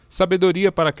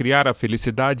Sabedoria para criar a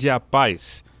felicidade e a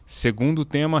paz. Segundo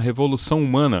tema, Revolução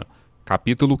Humana.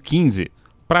 Capítulo 15.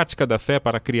 Prática da fé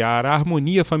para criar a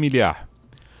harmonia familiar.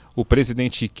 O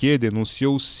presidente Ikeda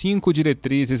enunciou 5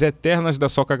 diretrizes eternas da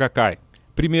Soka Gakkai.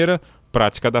 Primeira,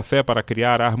 prática da fé para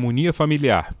criar a harmonia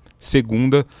familiar.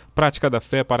 Segunda, prática da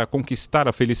fé para conquistar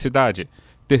a felicidade.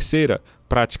 Terceira,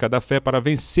 prática da fé para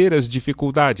vencer as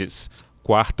dificuldades.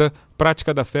 Quarta,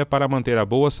 prática da fé para manter a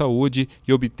boa saúde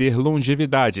e obter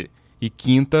longevidade. E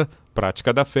quinta,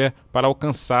 prática da fé para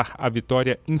alcançar a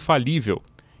vitória infalível.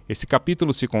 Esse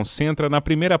capítulo se concentra na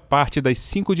primeira parte das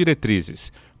 5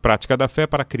 diretrizes, prática da fé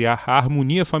para criar a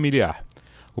harmonia familiar.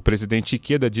 O presidente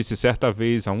Ikeda disse certa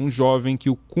vez a um jovem que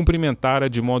o cumprimentara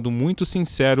de modo muito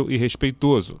sincero e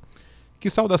respeitoso: "Que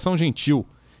saudação gentil!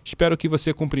 Espero que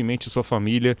você cumprimente sua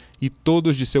família e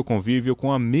todos de seu convívio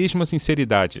com a mesma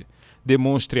sinceridade.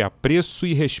 Demonstre apreço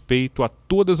e respeito a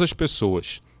todas as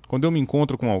pessoas. Quando eu me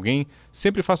encontro com alguém,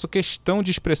 sempre faço questão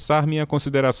de expressar minha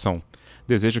consideração.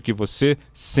 Desejo que você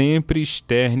sempre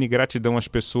externe gratidão às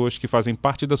pessoas que fazem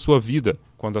parte da sua vida.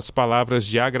 Quando as palavras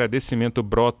de agradecimento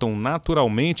brotam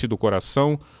naturalmente do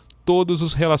coração, todos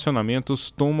os relacionamentos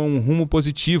tomam um rumo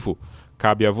positivo.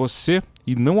 Cabe a você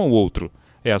e não ao outro.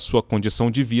 É a sua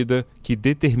condição de vida que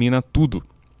determina tudo."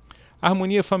 A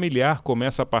harmonia familiar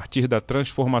começa a partir da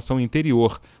transformação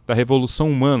interior, da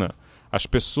revolução humana. As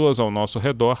pessoas ao nosso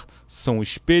redor são o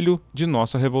espelho de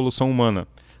nossa revolução humana.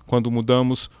 Quando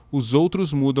mudamos, os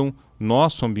outros mudam,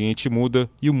 nosso ambiente muda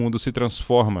e o mundo se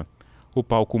transforma. O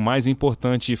palco mais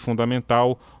importante e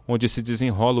fundamental, onde se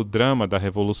desenrola o drama da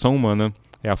revolução humana,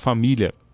 é a família.